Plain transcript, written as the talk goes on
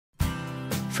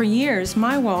For years,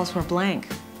 my walls were blank.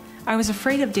 I was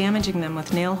afraid of damaging them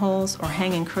with nail holes or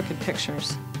hanging crooked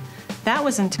pictures. That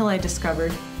was until I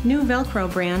discovered new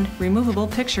VELCRO brand removable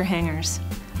picture hangers.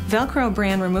 VELCRO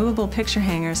brand removable picture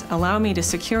hangers allow me to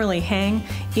securely hang,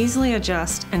 easily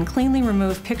adjust, and cleanly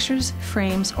remove pictures,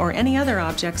 frames, or any other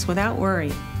objects without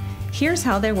worry. Here's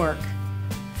how they work.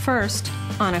 First,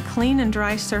 on a clean and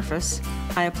dry surface,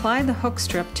 I apply the hook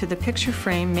strip to the picture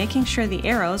frame, making sure the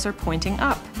arrows are pointing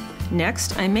up.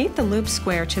 Next, I mate the loop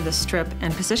square to the strip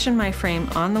and position my frame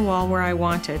on the wall where I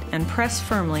want it and press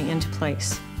firmly into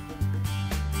place.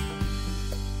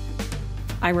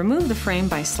 I remove the frame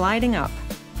by sliding up.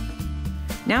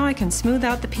 Now I can smooth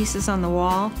out the pieces on the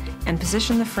wall and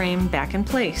position the frame back in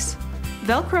place.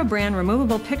 VELCRO brand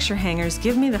removable picture hangers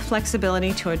give me the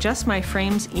flexibility to adjust my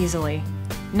frames easily.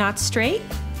 Not straight?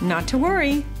 Not to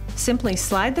worry. Simply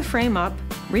slide the frame up,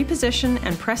 reposition,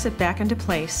 and press it back into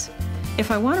place. If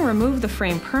I want to remove the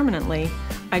frame permanently,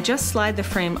 I just slide the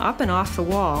frame up and off the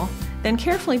wall, then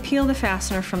carefully peel the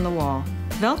fastener from the wall.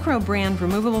 VELCRO brand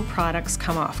removable products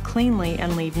come off cleanly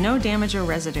and leave no damage or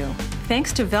residue.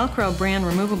 Thanks to VELCRO brand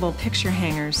removable picture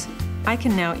hangers, I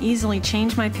can now easily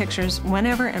change my pictures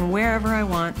whenever and wherever I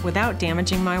want without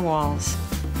damaging my walls.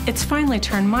 It's finally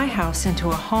turned my house into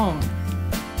a home.